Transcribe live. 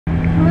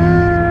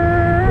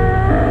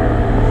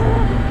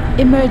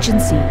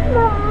Emergency.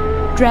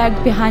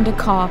 Dragged behind a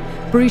car,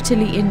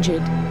 brutally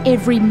injured.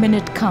 Every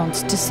minute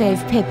counts to save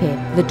Pepe,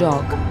 the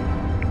dog.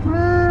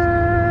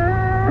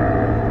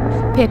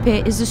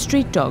 Pepe is a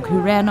street dog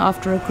who ran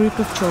after a group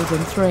of children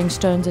throwing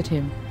stones at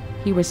him.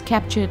 He was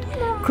captured,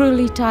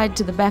 cruelly tied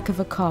to the back of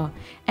a car,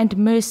 and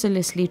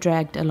mercilessly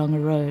dragged along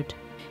a road.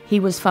 He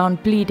was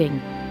found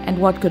bleeding, and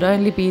what could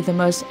only be the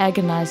most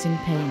agonizing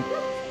pain.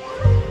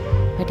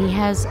 But he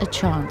has a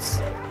chance.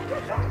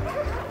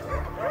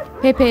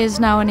 Pepe is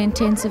now in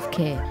intensive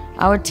care.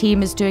 Our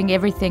team is doing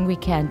everything we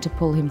can to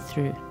pull him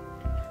through.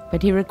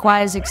 But he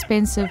requires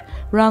expensive,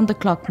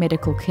 round-the-clock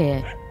medical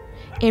care.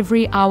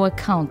 Every hour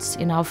counts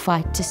in our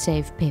fight to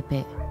save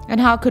Pepe. And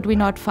how could we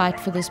not fight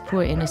for this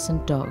poor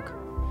innocent dog?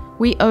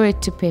 We owe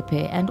it to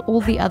Pepe and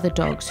all the other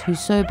dogs who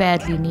so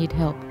badly need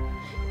help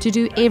to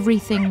do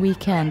everything we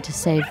can to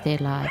save their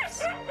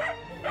lives.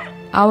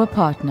 Our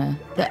partner,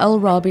 the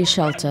Rabee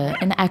shelter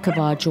in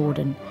Aqaba,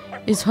 Jordan,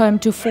 is home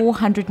to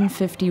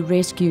 450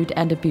 rescued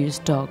and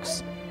abused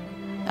dogs.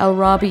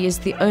 Rabee is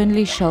the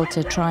only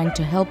shelter trying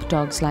to help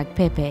dogs like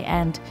Pepe,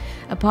 and,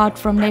 apart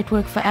from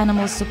Network for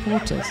Animal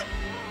supporters,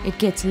 it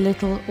gets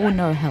little or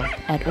no help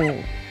at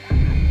all.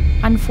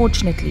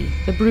 Unfortunately,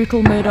 the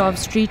brutal murder of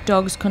street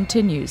dogs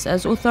continues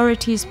as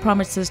authorities'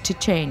 promises to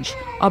change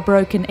are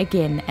broken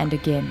again and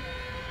again.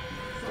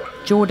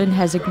 Jordan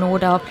has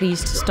ignored our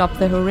pleas to stop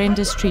the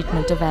horrendous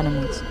treatment of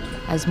animals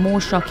as more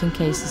shocking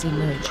cases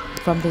emerge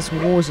from this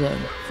war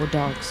zone for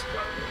dogs.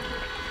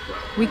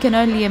 We can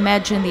only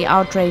imagine the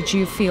outrage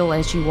you feel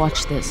as you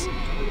watch this.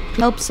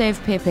 Help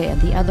save Pepe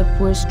and the other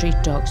poor street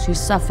dogs who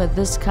suffer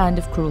this kind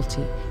of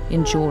cruelty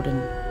in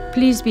Jordan.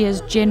 Please be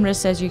as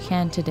generous as you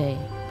can today,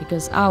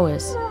 because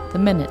hours, the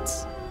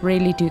minutes,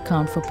 really do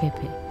count for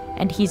Pepe,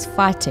 and he's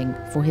fighting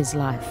for his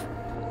life.